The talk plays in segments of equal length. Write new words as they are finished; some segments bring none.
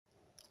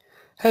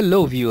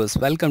Hello viewers,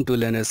 welcome to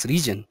Learner's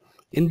Region.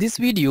 In this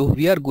video,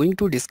 we are going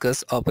to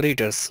discuss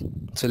operators.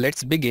 So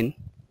let's begin.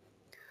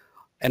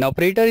 An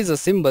operator is a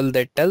symbol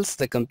that tells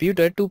the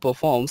computer to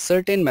perform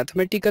certain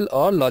mathematical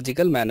or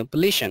logical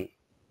manipulation.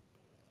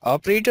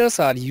 Operators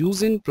are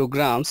used in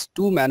programs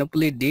to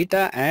manipulate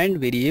data and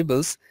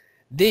variables.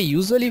 They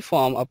usually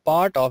form a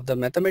part of the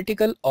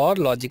mathematical or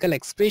logical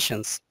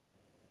expressions.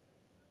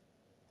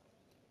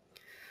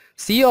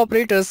 C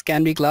operators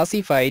can be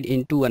classified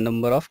into a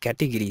number of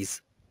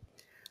categories: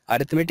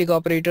 arithmetic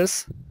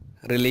operators,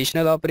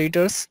 relational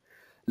operators,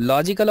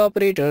 logical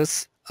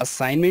operators,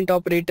 assignment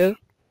operator,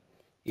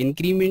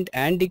 increment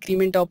and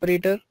decrement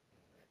operator,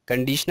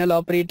 conditional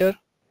operator,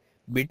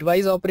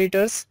 bitwise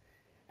operators,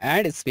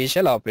 and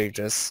special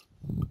operators.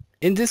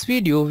 In this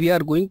video, we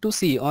are going to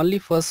see only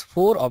first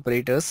 4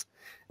 operators.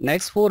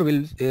 Next 4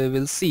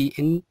 will see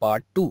in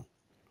part 2.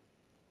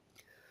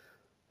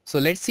 So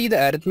let's see the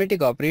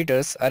arithmetic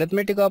operators.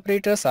 Arithmetic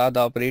operators are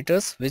the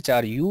operators which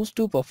are used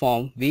to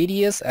perform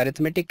various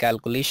arithmetic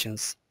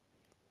calculations.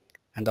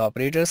 And the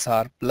operators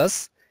are: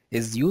 plus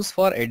is used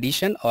for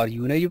addition or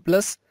unary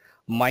plus,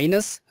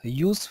 minus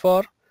used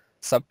for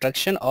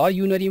subtraction or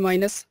unary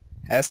minus,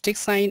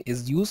 asterisk sign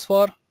is used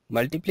for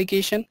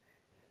multiplication,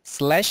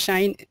 slash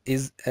sign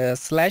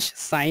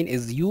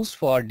is used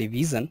for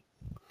division.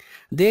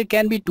 There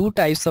can be two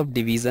types of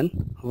division.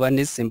 One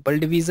is simple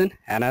division,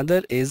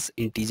 another is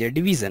integer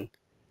division.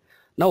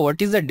 Now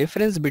what is the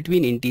difference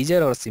between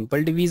integer or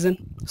simple division?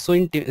 So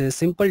in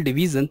simple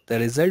division, the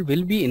result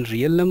will be in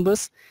real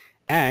numbers,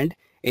 and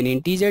in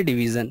integer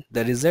division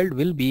the result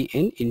will be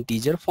in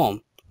integer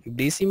form.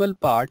 Decimal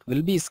part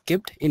will be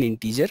skipped in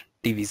integer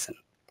division.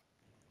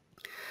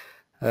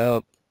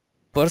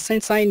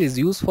 Percent sign is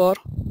used for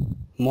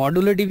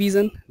modular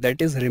division,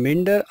 that is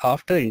remainder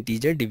after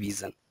integer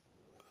division.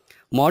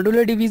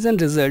 Modular division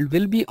result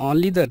will be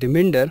only the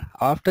remainder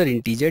after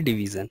integer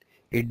division.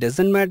 It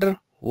doesn't matter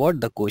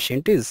what the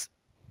quotient is.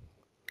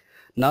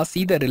 Now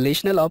see the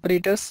relational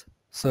operators.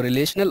 So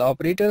relational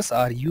operators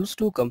are used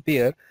to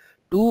compare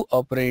two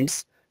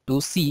operands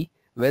to see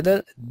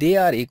whether they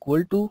are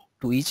equal to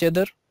each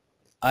other,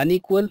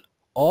 unequal,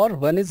 or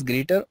one is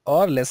greater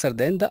or lesser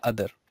than the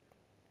other.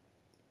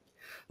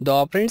 The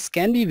operands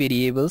can be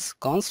variables,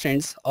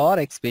 constants, or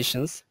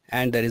expressions,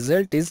 and the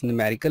result is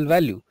numerical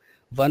value: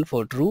 1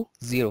 for true,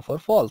 0 for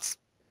false.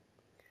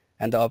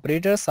 And the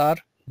operators are: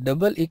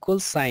 double equal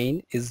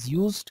sign is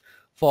used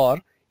for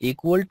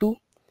equal to,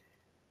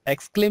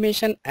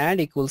 exclamation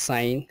and equal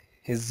sign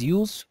is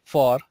used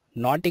for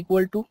not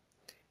equal to,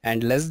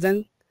 and less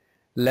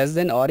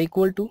than or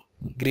equal to,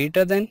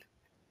 greater than,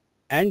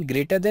 and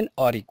greater than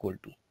or equal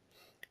to.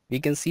 We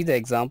can see the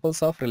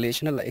examples of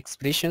relational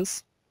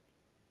expressions.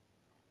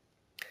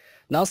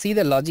 Now see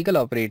the logical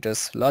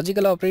operators.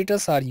 Logical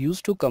operators are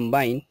used to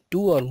combine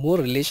two or more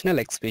relational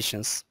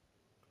expressions.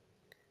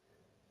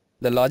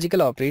 The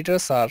logical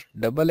operators are: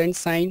 double and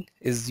sign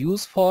is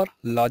used for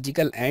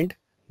logical and,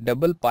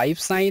 double pipe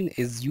sign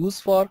is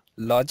used for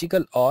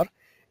logical or,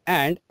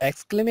 and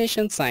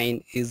exclamation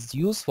sign is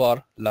used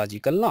for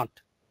logical not.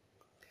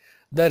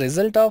 The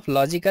result of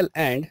logical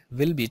AND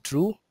will be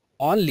true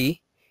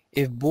only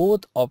if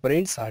both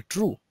operands are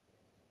true.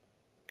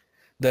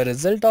 The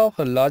result of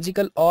a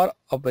logical OR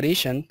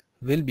operation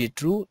will be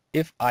true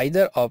if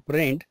either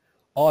operand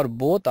or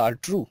both are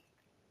true.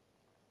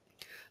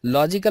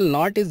 Logical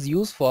NOT is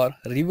used for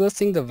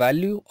reversing the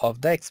value of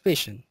the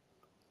expression.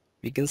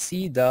 We can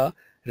see the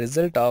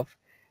result of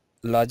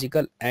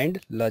logical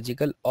AND,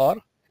 logical OR,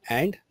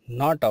 and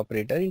NOT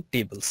operator in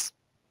tables.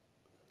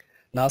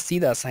 Now see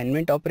the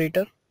assignment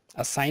operator.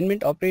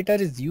 Assignment operator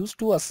is used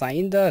to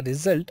assign the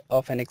result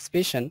of an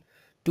expression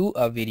to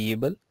a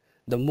variable.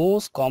 The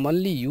most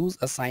commonly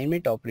used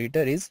assignment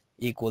operator is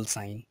equal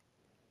sign.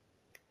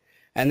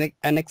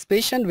 An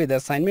expression with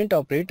assignment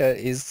operator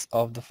is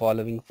of the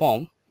following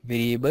form: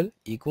 variable,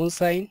 equal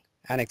sign,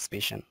 and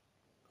expression.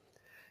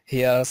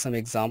 Here are some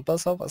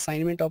examples of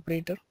assignment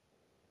operator.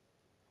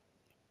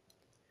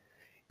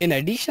 In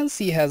addition,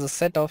 C has a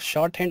set of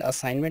shorthand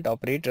assignment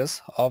operators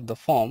of the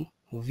form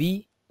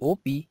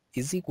VOP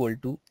is equal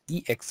to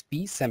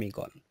EXP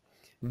semicolon,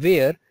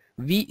 where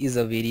V is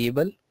a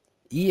variable,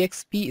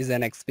 EXP is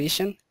an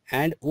expression,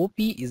 and OP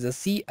is a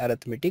C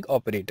arithmetic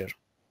operator.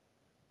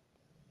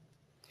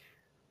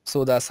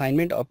 So the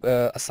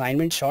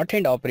assignment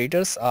shorthand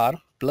operators are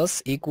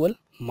plus equal,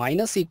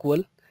 minus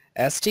equal,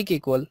 asterisk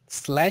equal,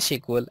 slash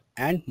equal,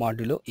 and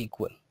modulo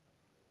equal.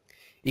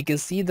 You can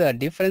see the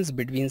difference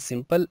between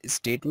simple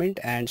statement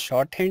and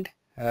shorthand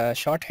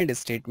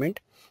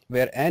statement,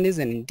 where n is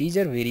an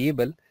integer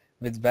variable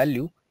with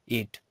value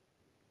 8.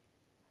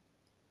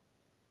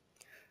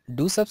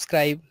 Do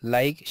subscribe,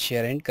 like,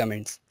 share, and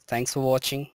comments. Thanks for watching.